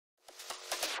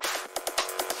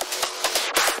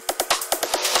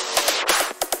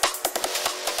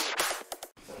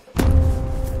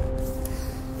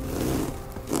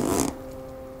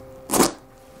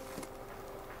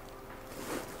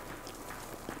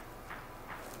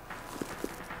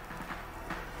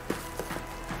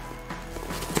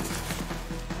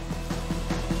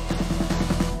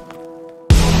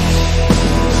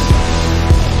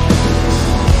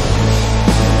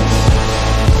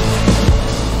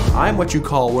I'm what you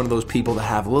call one of those people that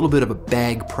have a little bit of a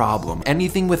bag problem.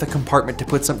 Anything with a compartment to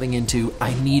put something into,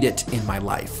 I need it in my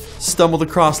life. Stumbled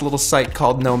across a little site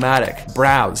called Nomatic,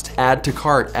 browsed, add to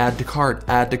cart, add to cart,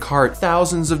 add to cart.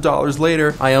 Thousands of dollars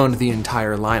later, I owned the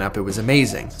entire lineup. It was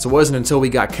amazing. So it wasn't until we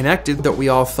got connected that we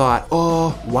all thought,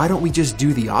 oh, why don't we just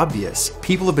do the obvious?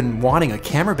 People have been wanting a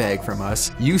camera bag from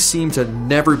us. You seem to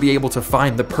never be able to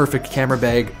find the perfect camera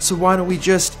bag, so why don't we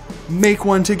just make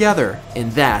one together?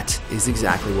 And that is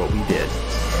exactly what we did.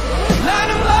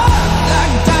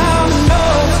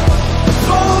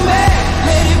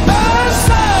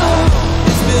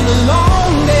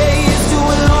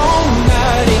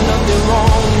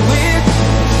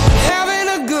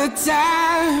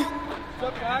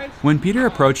 When Peter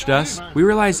approached us, we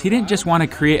realized he didn't just want to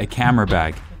create a camera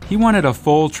bag. He wanted a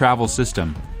full travel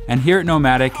system. And here at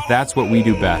Nomatic, that's what we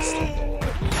do best.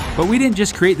 But we didn't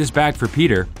just create this bag for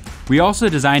Peter. We also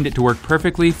designed it to work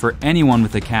perfectly for anyone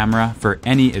with a camera for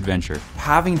any adventure.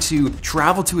 Having to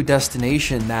travel to a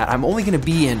destination that I'm only gonna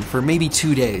be in for maybe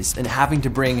 2 days and having to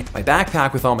bring my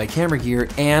backpack with all my camera gear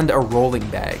and a rolling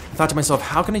bag. I thought to myself,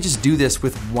 how can I just do this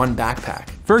with one backpack?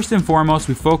 First and foremost,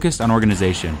 we focused on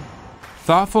organization.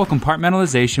 Thoughtful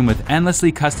compartmentalization with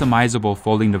endlessly customizable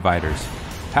folding dividers.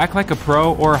 Pack like a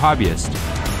pro or a hobbyist.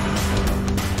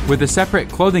 With a separate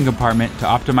clothing compartment to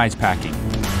optimize packing.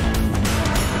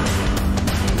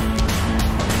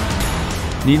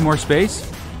 Need more space?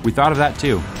 We thought of that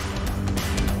too.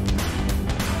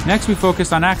 Next, we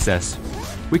focused on access.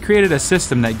 We created a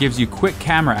system that gives you quick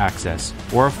camera access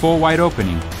or a full wide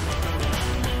opening,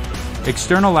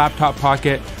 external laptop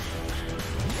pocket,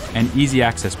 and easy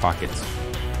access pockets.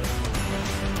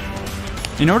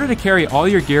 In order to carry all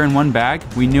your gear in one bag,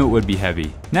 we knew it would be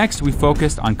heavy. Next, we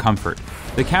focused on comfort.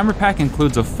 The camera pack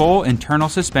includes a full internal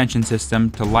suspension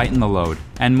system to lighten the load,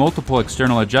 and multiple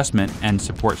external adjustment and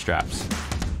support straps.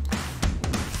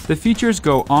 The features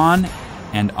go on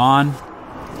and on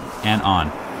and on.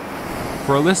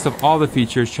 For a list of all the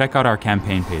features, check out our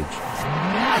campaign page.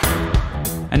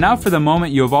 And now for the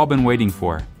moment you have all been waiting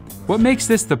for. What makes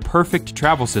this the perfect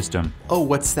travel system? Oh,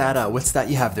 what's that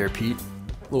you have there, Pete?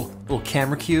 Little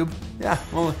camera cube? Yeah,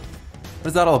 well, what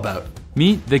is that all about?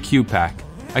 Meet the Cube Pack,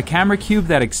 a camera cube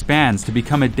that expands to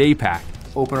become a day pack.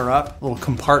 Open her up, little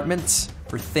compartments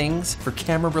for things, for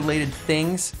camera-related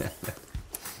things.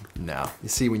 Now, you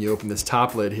see when you open this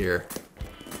top lid here,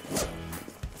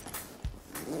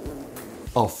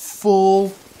 a full-fledged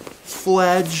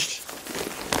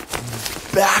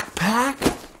backpack?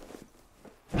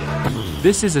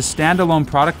 This is a standalone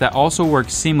product that also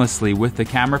works seamlessly with the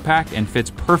camera pack and fits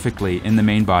perfectly in the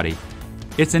main body.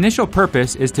 Its initial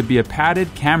purpose is to be a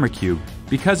padded camera cube.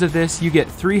 Because of this, you get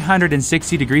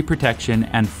 360-degree protection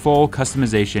and full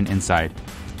customization inside.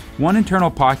 One internal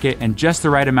pocket and just the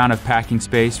right amount of packing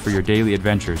space for your daily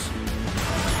adventures.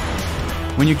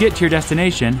 When you get to your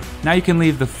destination, now you can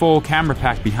leave the full camera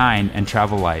pack behind and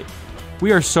travel light.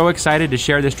 We are so excited to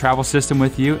share this travel system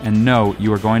with you and know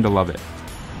you are going to love it.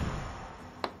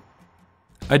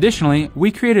 Additionally,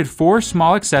 we created 4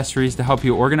 small accessories to help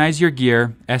you organize your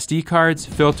gear, SD cards,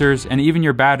 filters, and even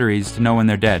your batteries to know when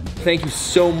they're dead. Thank you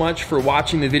so much for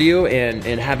watching the video and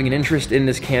having an interest in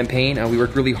this campaign. We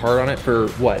worked really hard on it for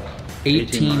what?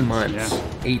 18 months. Yeah.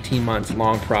 18 months,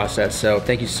 long process. So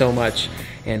thank you so much,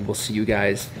 and we'll see you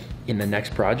guys in the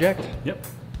next project. Yep.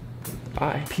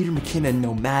 Bye. Peter McKinnon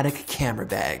Nomatic camera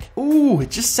bag. Ooh,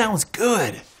 it just sounds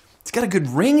good. It's got a good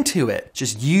ring to it.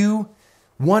 Just you,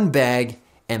 one bag,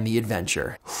 and the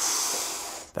adventure.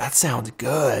 That sounds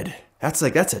good. That's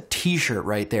a t-shirt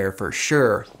right there for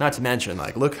sure. Not to mention,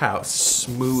 like, look how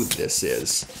smooth this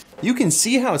is. You can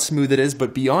see how smooth it is,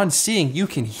 but beyond seeing, you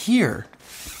can hear.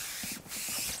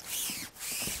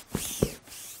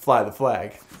 Fly the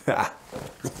flag.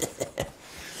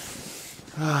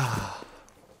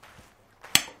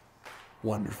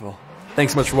 Wonderful.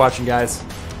 Thanks so much for watching, guys.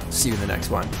 See you in the next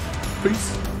one.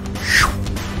 Peace.